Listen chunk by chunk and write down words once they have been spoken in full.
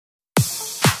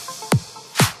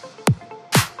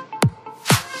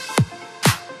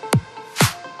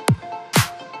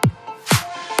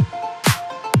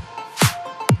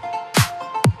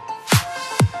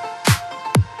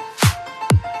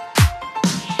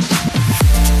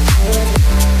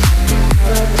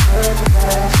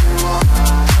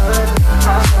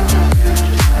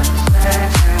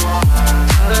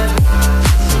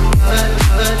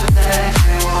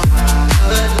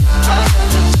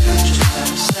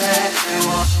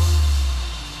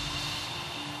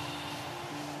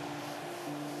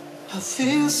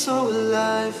feel so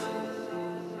alive.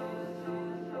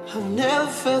 I've never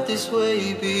felt this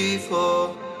way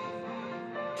before.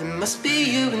 It must be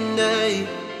you and I.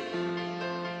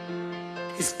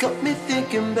 It's got me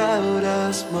thinking about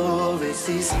us more. It's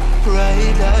these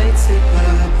bright lights that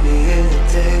put me in a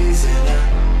daze, and I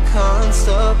can't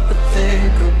stop but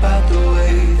think about the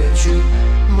way that you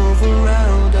move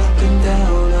around, up and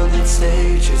down on that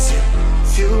stage. It's your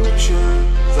future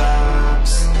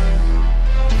vibes.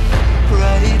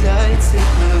 Bright lights that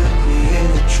put me in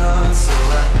a trance, so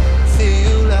I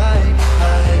feel like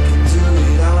I can do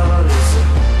it all. It's a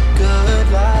good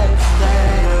life that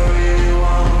I really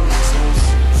want. It's those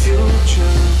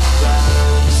future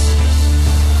vibes.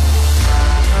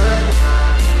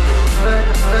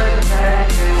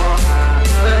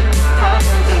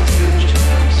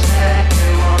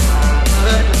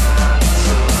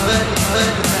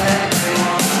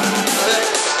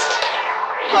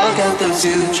 I got the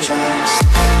future vibes.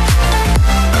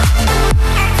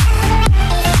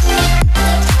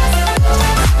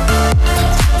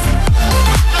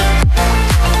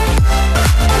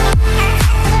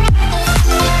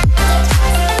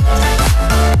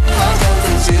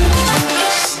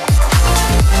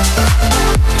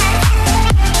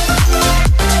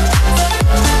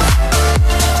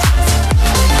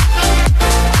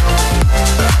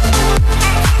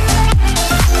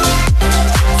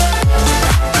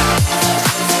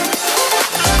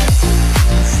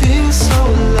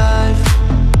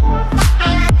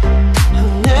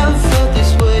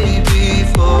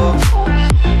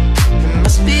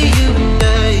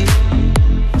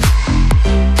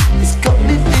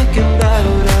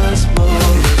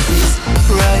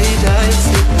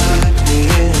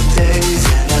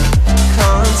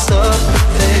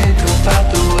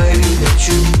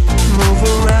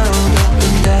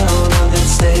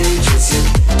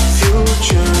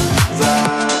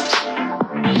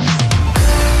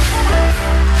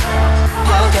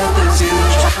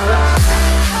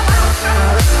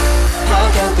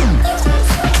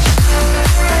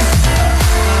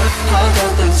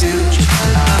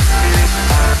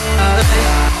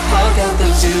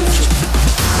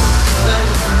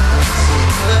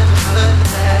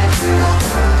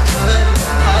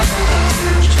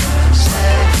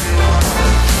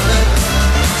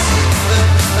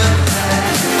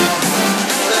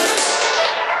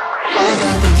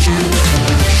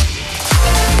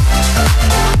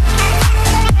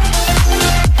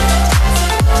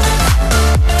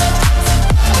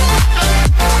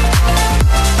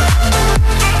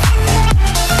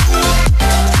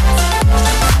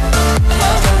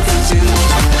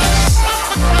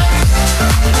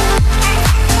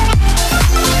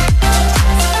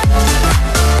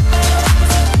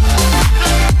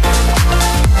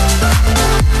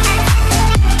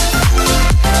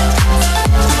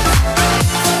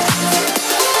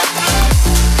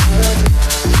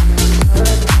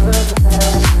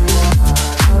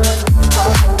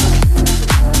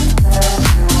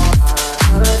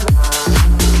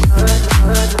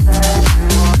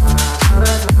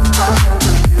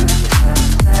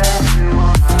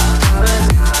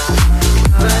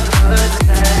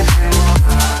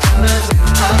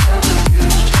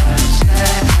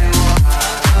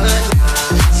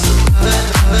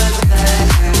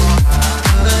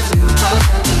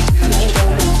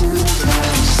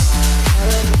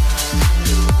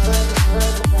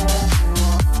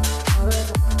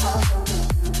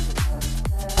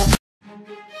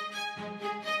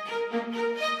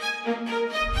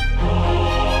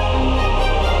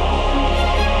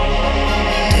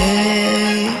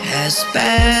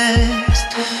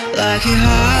 Like a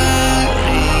hurricane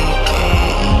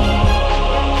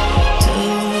to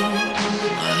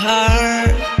my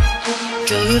heart,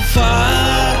 go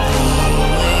far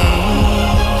away.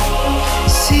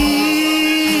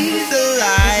 See the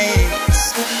lights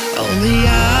on the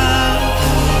other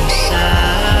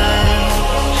side.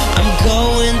 I'm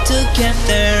going to get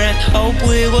there and hope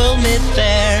we will meet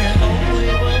there.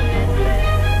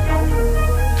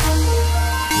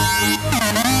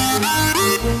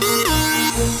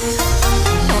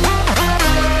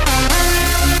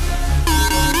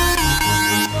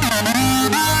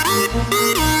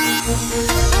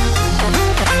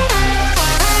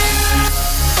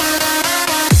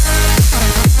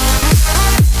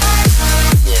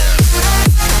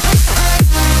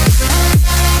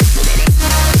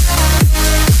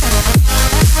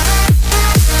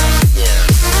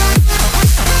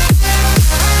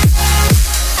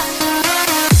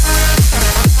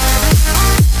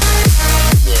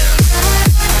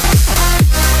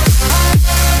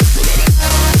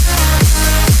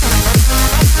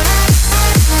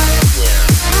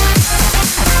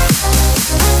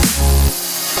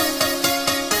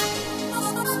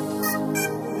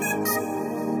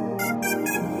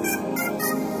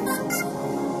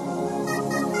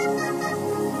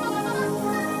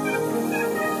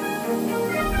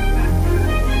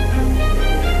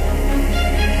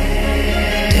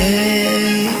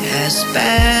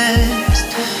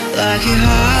 like a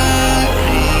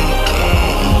hurricane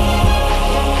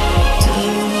to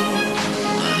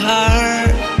my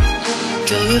heart,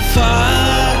 till you're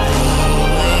far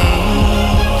away.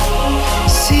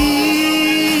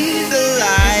 See the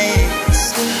lights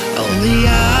on the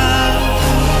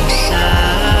outside.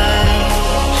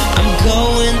 I'm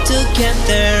going to get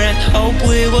there and hope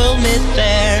we will meet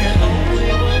there.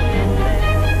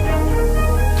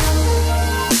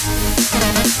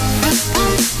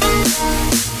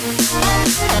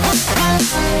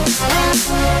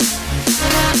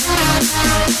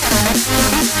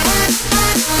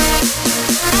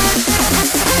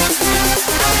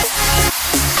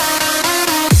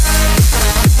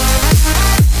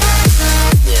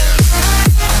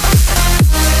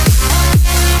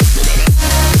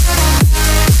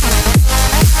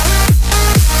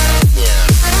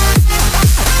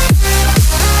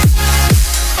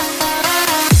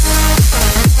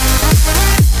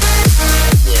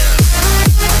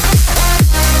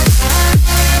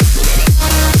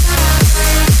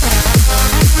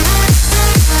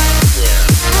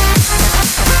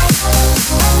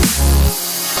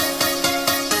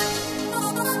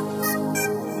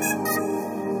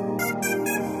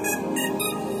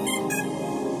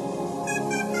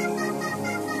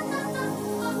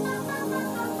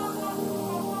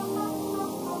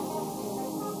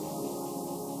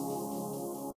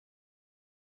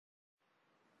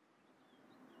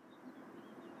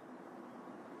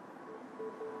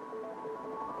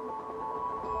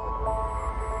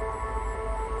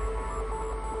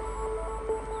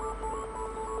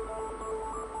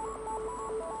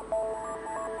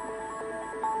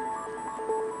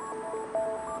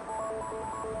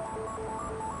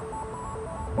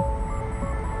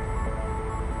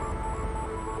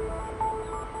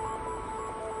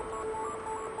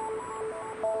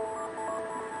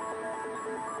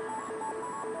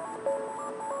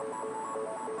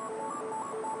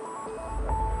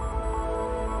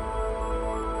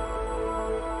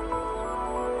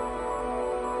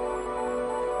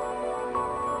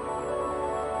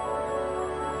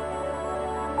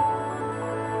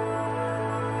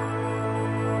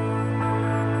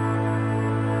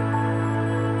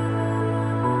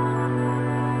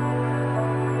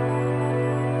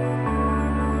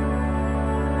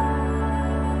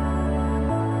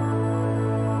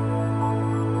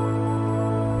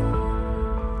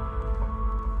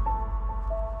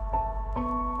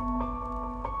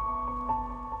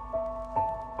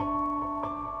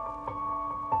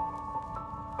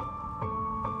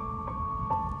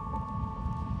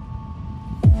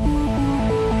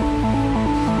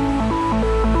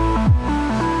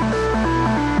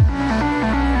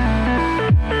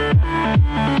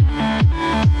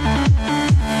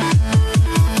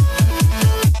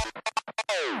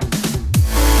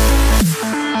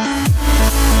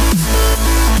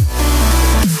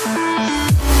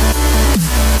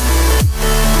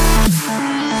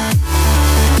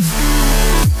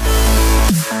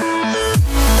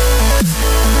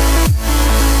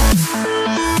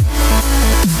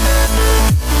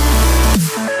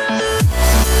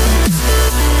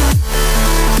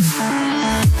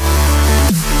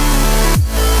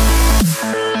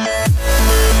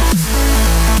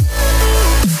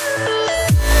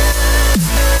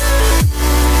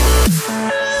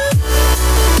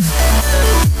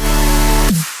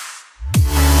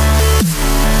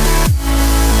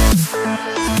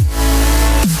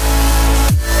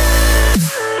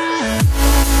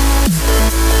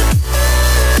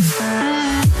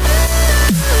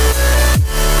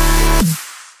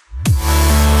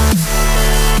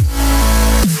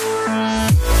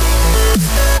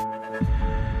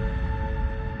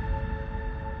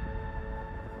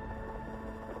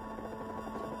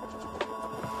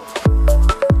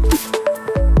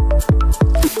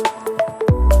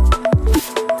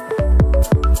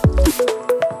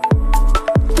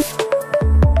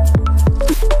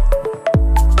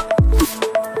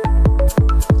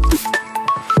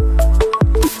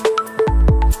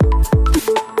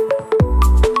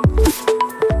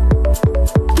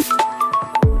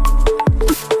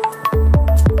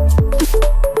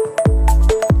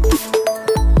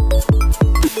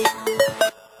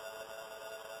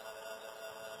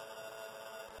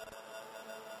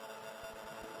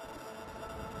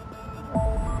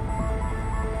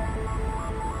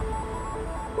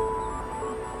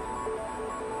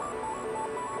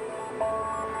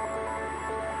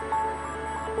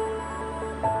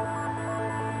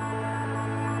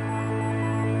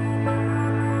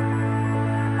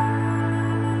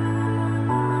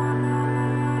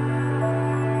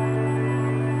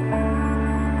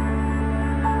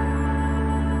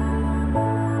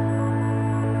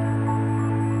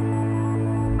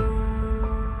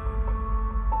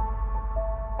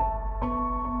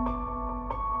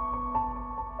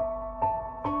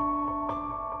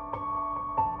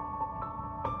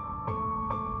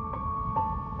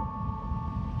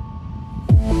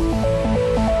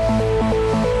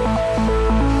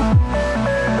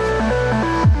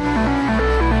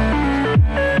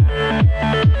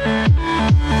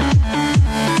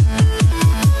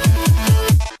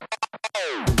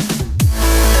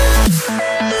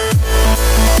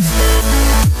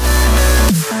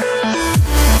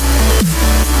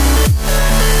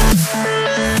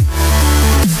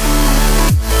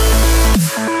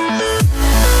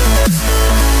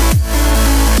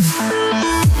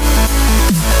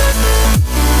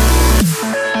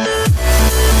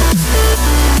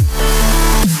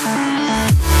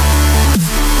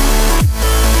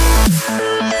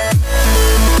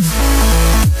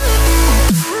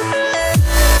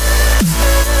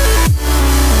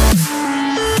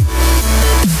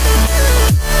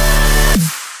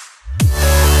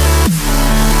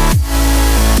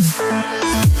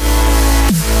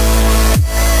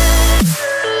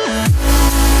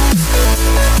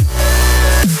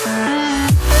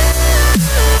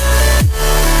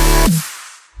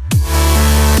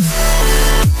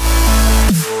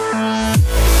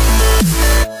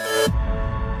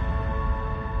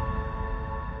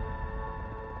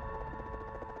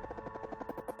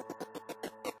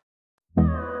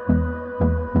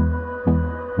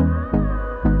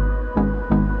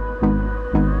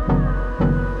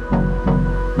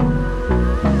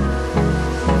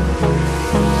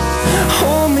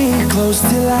 close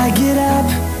till I get up.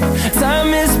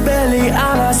 Time is barely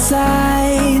on our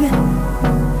side.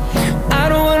 I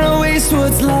don't wanna waste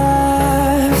what's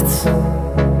left.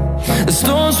 The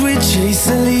storms we chase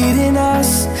are leading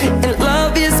us, and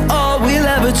love is all we'll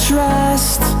ever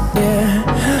trust. Yeah,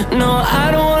 no, I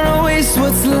don't wanna waste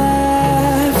what's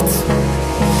left.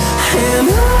 And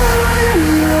on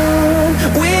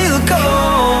we'll go,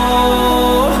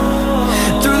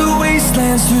 through the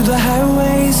wastelands, through the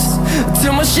highways,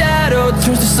 till my shadow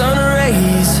turns to sun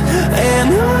rays. And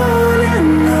on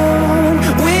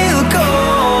we'll go,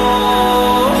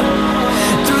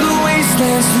 through the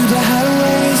wastelands, through the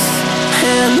highways,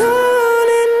 and on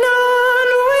we'll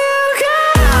go.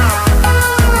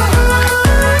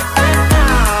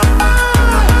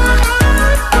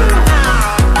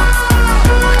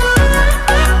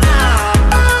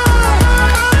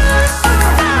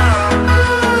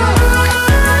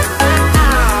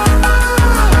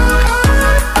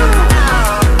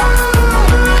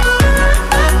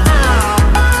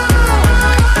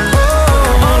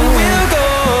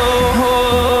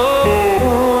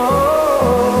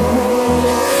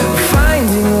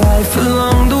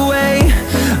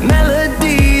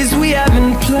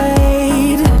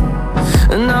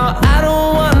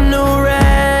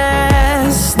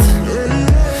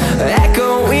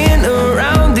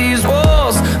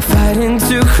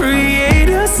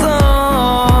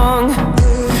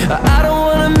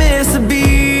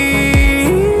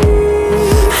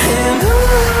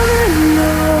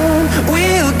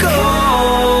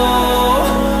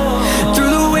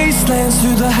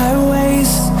 Through the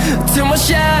highways, till my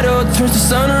shadow turns to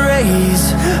sun rays.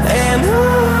 And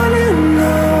on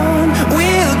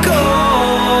we'll go,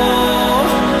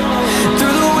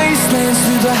 through the wastelands,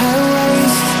 through the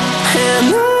highways,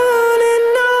 and on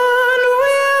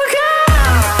we'll go.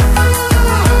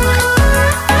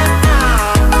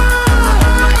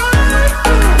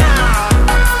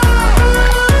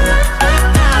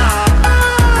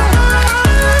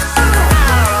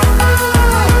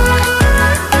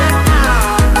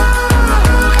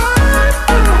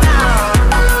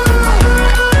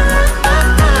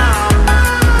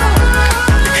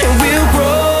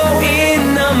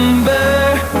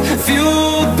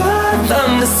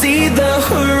 See the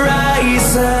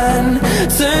horizon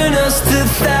turn us to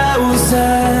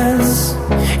thousands,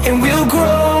 and we'll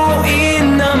grow